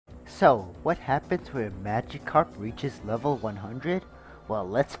So, what happens when Magikarp reaches level 100? Well,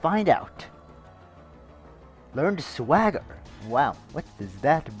 let's find out. Learn the Swagger. Wow, what does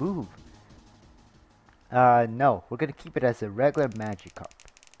that move? No, we're gonna keep it as a regular Magikarp.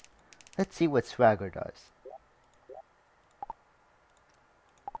 Let's see what Swagger does.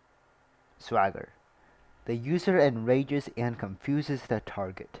 Swagger. The user enrages and confuses the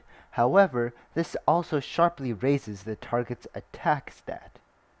target. However, this also sharply raises the target's attack stat.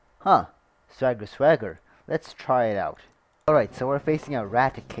 Huh, Swagger. Let's try it out. Alright, so we're facing a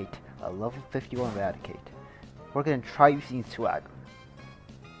Raticate, a level 51 Raticate. We're gonna try using Swagger.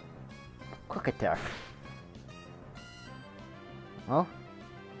 Quick attack. Well.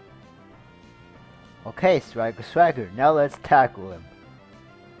 Okay, Swagger, now let's tackle him.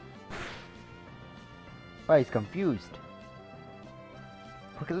 Oh, he's confused.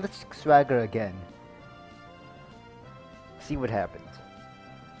 Okay, let's Swagger again. See what happens.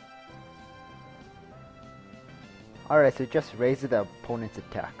 Alright, so just raises the opponent's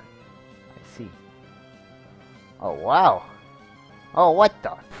attack. I see. Oh, wow. Oh, what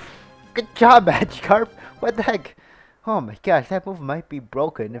the? Good job, Magikarp! What the heck? Oh my gosh, that move might be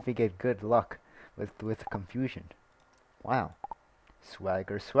broken if you get good luck with confusion. Wow.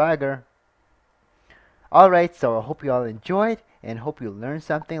 Swagger. Alright, so I hope you all enjoyed and hope you learned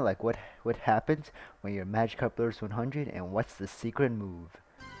something like what happens when your Magikarp levels 100 and what's the secret move.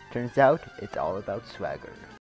 Turns out, it's all about Swagger.